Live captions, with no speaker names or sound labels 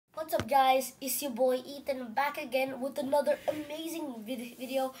What's up guys, it's your boy Ethan back again with another amazing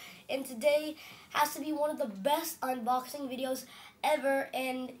video, and today has to be one of the best unboxing videos ever,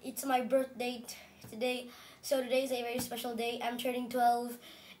 and it's my birthday today, so today's a very special day. I'm turning 12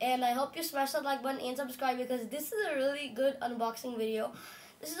 and I hope you smash that like button and subscribe because this is a really good unboxing video.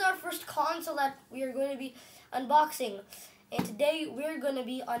 This is our first console that we are going to be unboxing, and today we're going to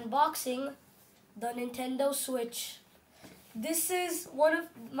be unboxing the Nintendo Switch. This is one of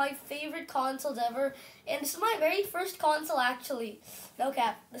my favorite consoles ever, and this is my very first console actually. No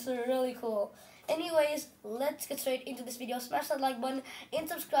cap, this is really cool. Anyways, let's get straight into this video. Smash that like button and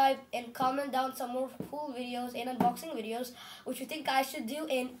subscribe and comment down some more cool videos and unboxing videos which you think I should do,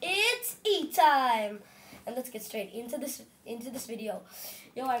 and it's e-time! And let's get straight into this video.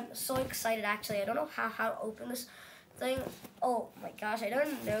 Yo, I'm so excited actually. I don't know how to open this thing. Oh my gosh, I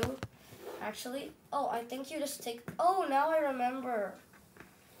don't know. Actually, oh, I think you just take, oh, now I remember.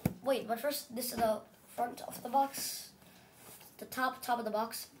 Wait, but first, this is the front of the box, the top of the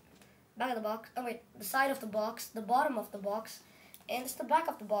box, back of the box, oh wait, the side of the box, the bottom of the box, and it's the back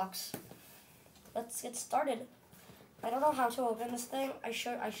of the box. Let's get started. I don't know how to open this thing. I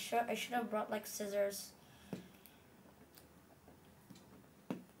should have brought like scissors.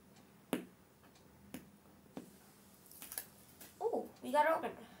 Oh, we got it open.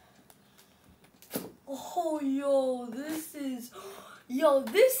 Oh,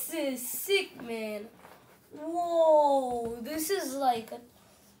 this is sick, man. Whoa, this is like,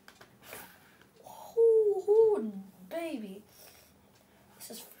 baby.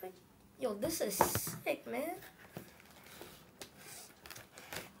 This is this is sick, man.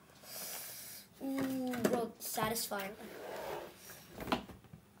 Ooh, bro, satisfying.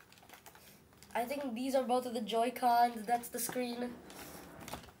 I think these are both of the Joy-Cons. That's the screen.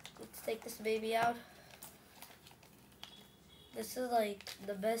 Let's take this baby out. This is like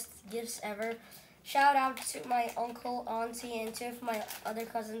the best gifts ever. Shout out to my uncle, auntie, and two of my other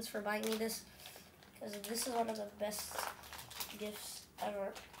cousins for buying me this, because this is one of the best gifts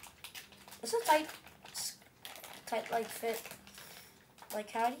ever. It's a tight like fit.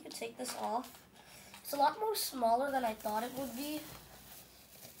 Like, how do you take this off? It's a lot more smaller than I thought it would be.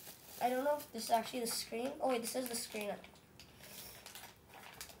 I don't know if this is actually the screen. Oh wait, this is the screen.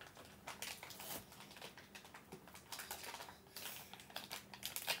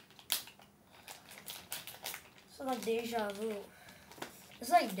 Like deja vu. It's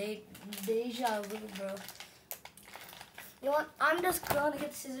like deja vu, bro. You know what? I'm just gonna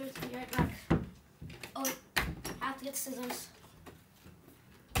get scissors. Be right back. Oh, wait. I have to get scissors.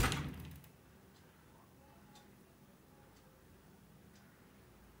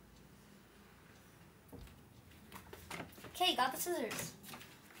 Okay, got the scissors.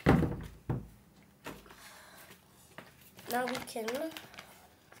 Now we can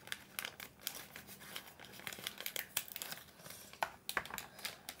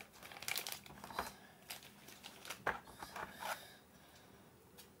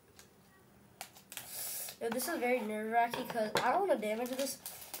Yo, this is very nerve-wracking because I don't want to damage this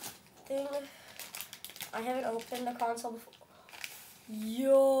thing. I haven't opened the console before.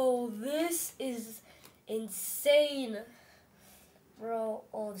 Yo, this is insane. Bro,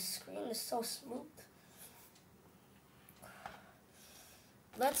 oh, the screen is so smooth.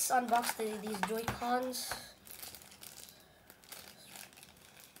 Let's unbox these Joy-Cons.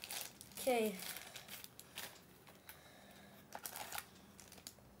 Okay.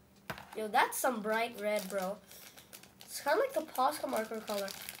 Yo, that's some bright red, bro. It's kind of like the Posca marker color.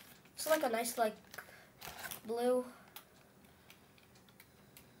 It's like a nice, like, blue.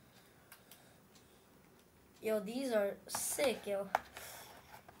 Yo, these are sick, yo.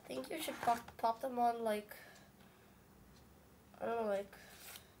 I think you should pop them on, like, I don't know, like,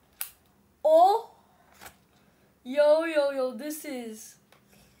 oh! Yo, this is,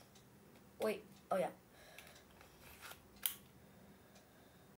 wait, oh yeah,